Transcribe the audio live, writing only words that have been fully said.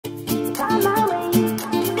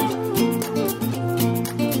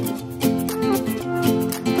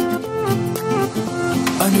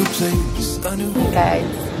guys.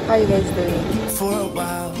 How are you guys doing? For a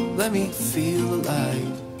while, let me feel alive.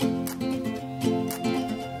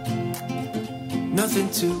 Nothing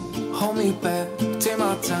to hold me back. Take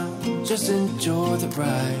my time, just enjoy the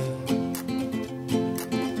ride.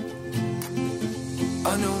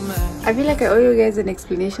 I feel like I owe you guys an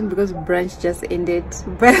explanation because brunch just ended,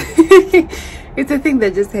 but it's a thing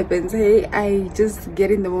that just happens. Hey, I just get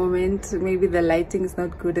in the moment, maybe the lighting is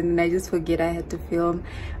not good and then I just forget I had to film.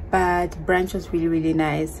 But brunch was really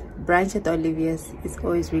nice. Brunch at Olivia's is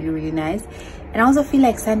always really nice, and I also feel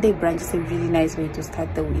like Sunday brunch is a really nice way to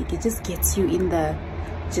start the week. It just gets you in the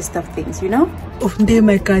gist of things, you know. Oh, there,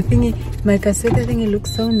 my car thingy, my car sweater thingy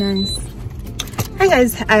looks so nice. Hi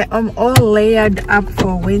guys, I am all layered up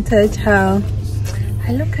for winter, child.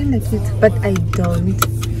 I look kind of cute, but I don't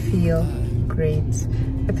feel great.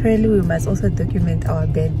 Apparently we must also document our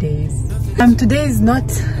bad days. Today is not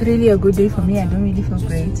really a good day for me. I don't really feel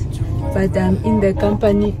great, but I'm in the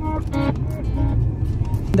company.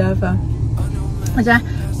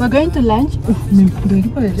 We're going to lunch.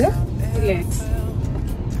 Relax.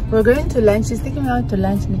 We're going to lunch. She's taking me out to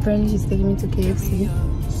lunch, and apparently she's taking me to KFC.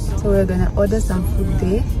 So we're gonna order some food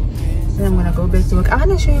there, then I'm gonna go back to work. I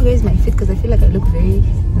wanna show you guys my fit because I feel like I look very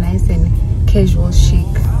nice and casual chic.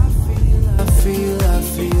 I feel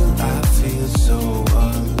so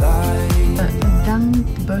alive. A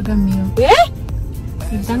dunked burger meal. Yeah?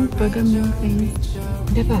 A dunked burger meal thing.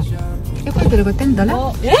 You could deliver $10.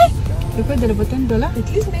 Oh, yeah? You could deliver $10. At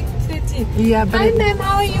least make it. Yeah, but hi ma'am,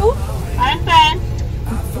 how are you? I'm fine.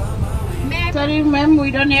 Ma'am. Sorry ma'am,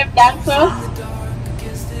 we don't have that sauce.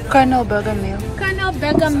 Colonel burger meal. Colonel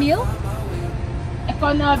burger meal? A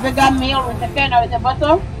Colonel burger meal with a can or with a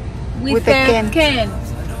bottle? With a can.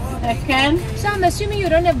 A can? So I'm assuming you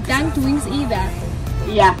don't have dunked wings either.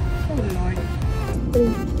 Yeah. Oh lord.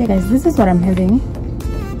 Yeah guys, this is what I'm having.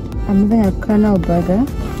 I'm having a Colonel burger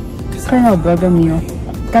meal.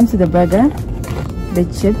 Comes with the burger, the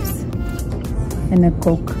chips, and a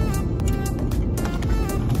Coke.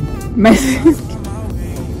 My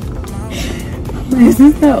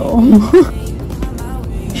sister,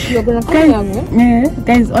 You're gonna come down, eh? Yeah,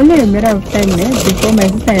 guys, only a matter of time before my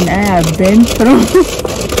sister and I are bent from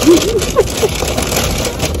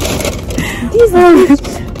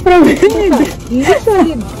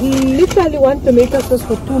literally want tomato sauce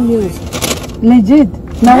for 2 meals. Legit.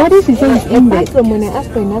 Now what if she says in there? From when I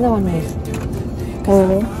asked for another one, it's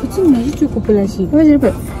in my.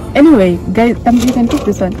 Anyway, guys, you can take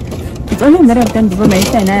this one. It's only a matter of time before my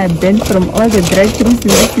sister and I are bent from all the drive-thrus in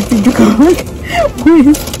the city because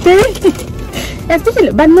we stay.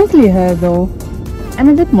 Especially, but mostly her though. I'm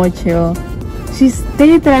a bit more chill. She's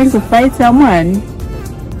still trying to fight someone.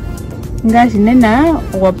 Gosh, Nena,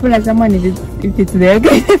 wapula someone if it's their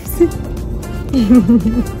KFC.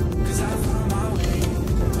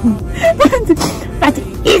 But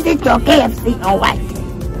is it your KFC or what?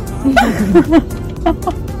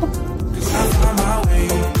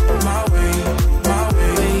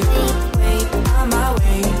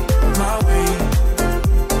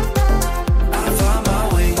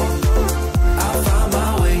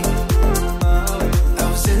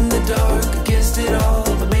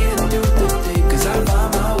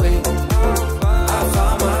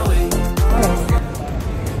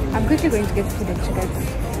 Going to get food at Checkers.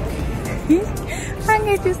 I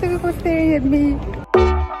hate you so people staring at me.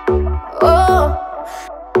 Oh,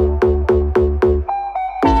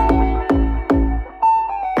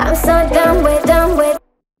 I'm so done with.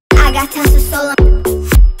 I got tons of soul.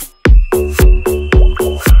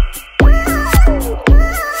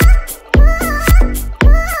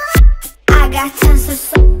 I got tons of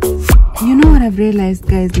soul. You know what I've realized,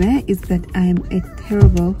 guys, is that I'm a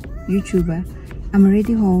terrible YouTuber. I'm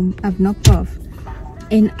already home, I've knocked off,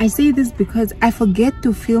 and I say this because I forget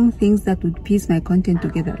to film things that would piece my content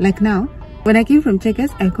together. Like now, when I came from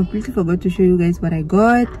Checkers, I completely forgot to show you guys what I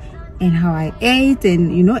got and how I ate,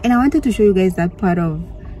 and you know, and I wanted to show you guys that part of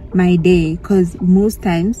my day because most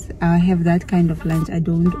times I have that kind of lunch. I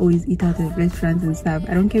don't always eat out at restaurants and stuff.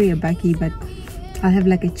 I don't carry a bakkie, but I'll have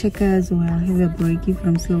like a Checkers or I'll have a Boriki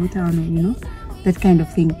from Slowtown, or you know, that kind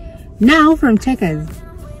of thing. Now from Checkers,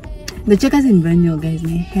 the Checkers in Brunel, guys,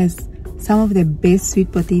 has some of the best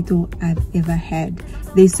sweet potato I've ever had.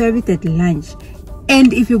 They serve it at lunch,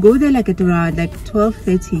 and if you go there like at around like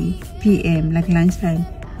 12:30 p.m. like lunchtime,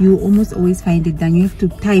 you almost always find it done. You have to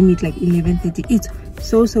time it like 11:30. It's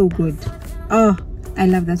so good. Oh, I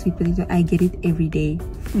love that sweet potato. I get it every day.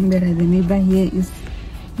 But the neighbor here is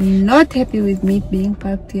not happy with me being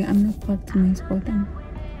parked here. I'm not parked in my spot. I'm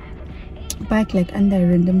parked like under a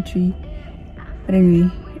random tree. But anyway,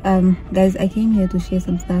 guys, I came here to share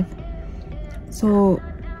some stuff. So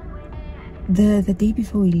the day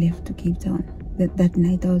before we left to Cape Town, that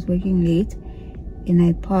night I was working late and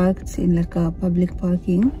I parked in like a public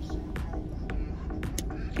parking,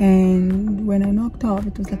 and when I knocked off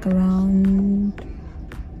it was like around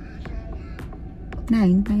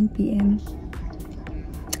 9 p.m.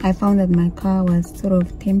 I found that my car was sort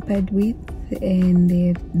of tampered with and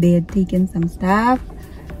they had taken some stuff.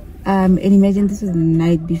 And imagine this was the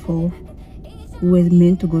night before we were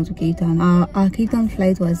meant to go to Cape Town. Our Cape Town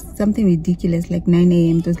flight was something ridiculous, like 9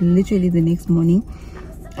 a.m. It was literally the next morning.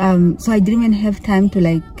 So I didn't even have time to,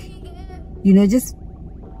 like, you know, just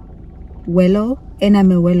wallow. And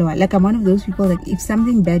I'm a wallower. Like, I'm one of those people, like, if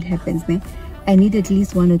something bad happens, man, I need at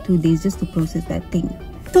least 1 or 2 days just to process that thing.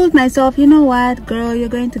 Told myself, you know what, girl, you're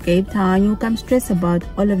going to Cape Town, you come stress about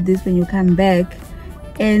all of this when you come back.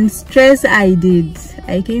 And stress I did.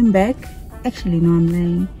 I came back, actually no, I'm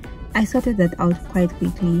lying, I sorted that out quite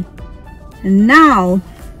quickly. And now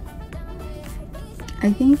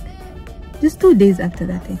I think just 2 days after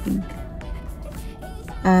that, I think,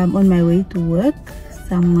 on my way to work,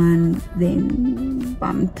 someone then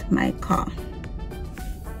bumped my car.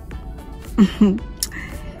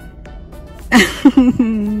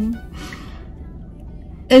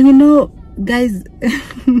 And you know, guys,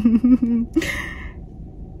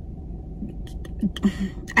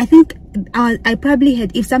 I think I probably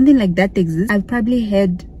had, if something like that exists, I've probably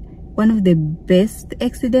had one of the best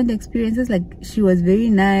accident experiences. Like, she was very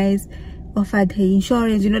nice, offered her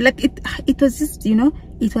insurance, you know, like it was just, you know,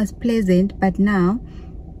 it was pleasant. But now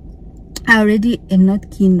I already am not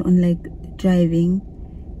keen on like driving,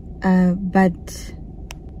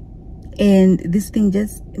 and this thing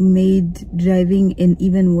just made driving an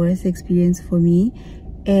even worse experience for me.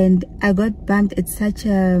 And I got bumped at such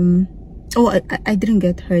I didn't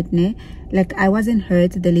get hurt, ne? Like, I wasn't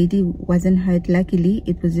hurt, the lady wasn't hurt, luckily.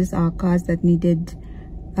 It was just our cars that needed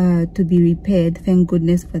to be repaired, thank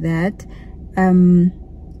goodness for that.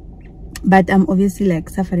 But I'm obviously like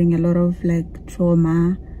suffering a lot of like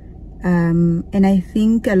trauma, and I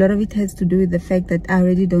think a lot of it has to do with the fact that I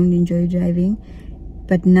already don't enjoy driving.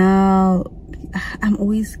 But now I'm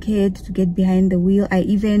always scared to get behind the wheel. I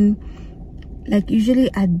even, like,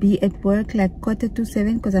 usually I'd be at work like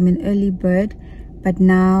 6:45 because I'm an early bird, but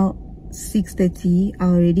now 6:30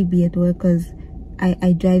 I'll already be at work because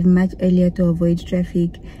I drive much earlier to avoid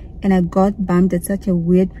traffic. And I got bumped at such a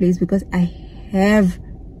weird place because I have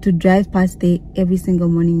to drive past there every single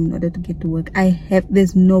morning in order to get to work.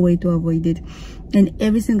 There's no way to avoid it. And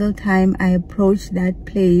every single time I approach that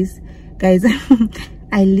place, guys,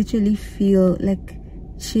 I literally feel like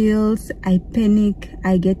chills, I panic,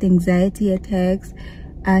 I get anxiety attacks.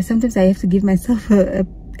 Sometimes I have to give myself a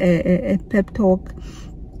pep talk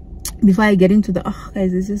before I get into the,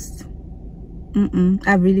 guys, it's just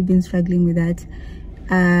I've really been struggling with that.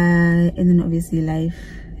 And then obviously life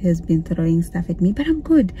has been throwing stuff at me, but I'm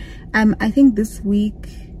good. I think this week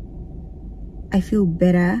I feel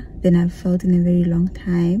better than I've felt in a very long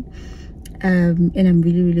time. And I'm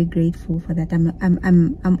really grateful for that. I'm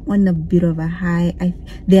on a bit of a high.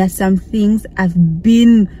 There are some things I've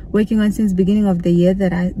been working on since beginning of the year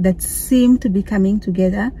that seem to be coming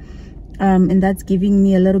together, and that's giving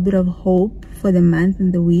me a little bit of hope for the month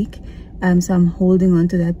and the week. So I'm holding on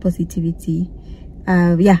to that positivity.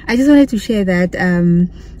 Yeah, I just wanted to share that.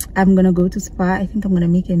 I'm gonna go to spa. I think I'm gonna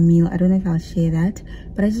make a meal. I don't know if I'll share that,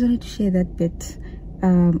 but I just wanted to share that bit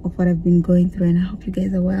of what I've been going through, and I hope you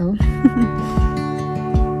guys are well.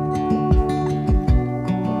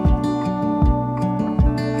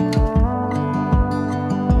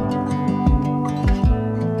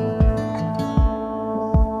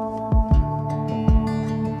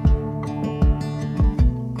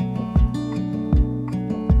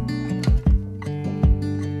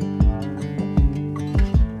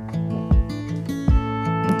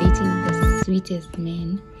 Dating the sweetest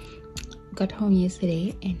man. Got home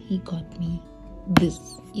yesterday and he got me this.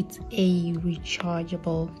 It's a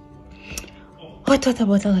rechargeable hot water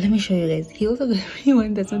bottle. Let me show you guys. He also got me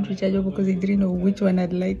one that's not rechargeable because he didn't know which one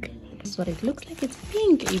I'd like. That's what it looks like. It's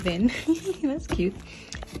pink even. That's cute.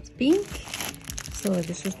 It's pink. So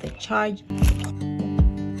this is the charge.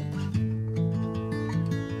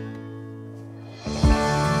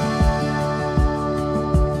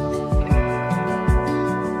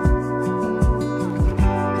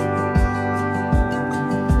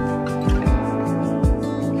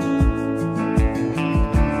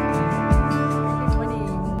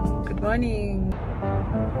 Morning.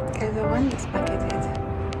 Guys, I want this buckethead.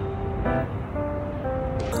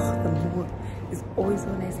 is always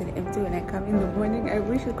so nice and empty when I come in the morning. I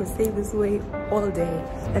wish I could stay this way all day.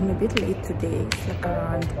 I'm a bit late today. It's like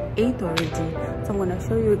around 8 already. So I'm gonna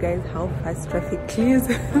show you guys how fast traffic clears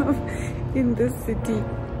up in this city.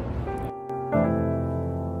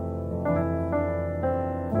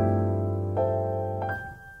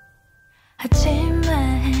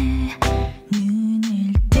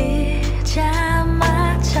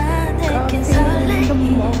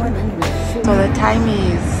 So the time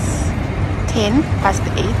is 10 past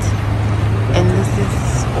 8 and this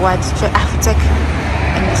is what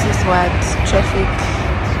traffic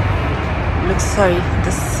looks. Sorry,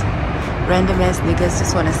 this random ass niggas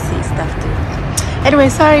just want to say stuff too. Anyway,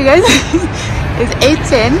 sorry guys. It's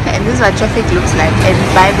 8:10 and this is what traffic looks like. And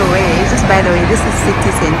by the way, this is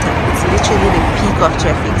city center. It's literally the peak of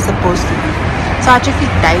traffic, supposed to be. So our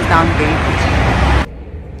traffic dies down very quickly.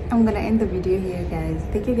 I'm gonna end the video here, guys.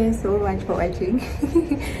 Thank you guys so much for watching.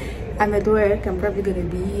 I'm at work. I'm probably gonna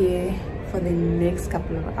be here for the next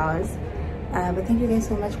couple of hours, but thank you guys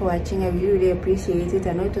so much for watching. I really appreciate it.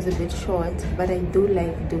 I know it was a bit short, but I do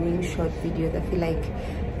like doing short videos. I feel like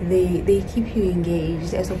they keep you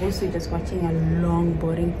engaged as opposed to just watching a long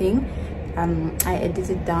boring thing. I edit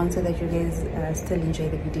it down so that you guys still enjoy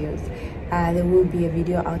the videos. There will be a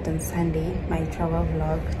video out on Sunday, my travel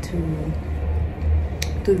vlog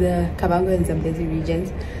to the Kavango and Zambezi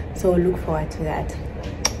regions, so look forward to that.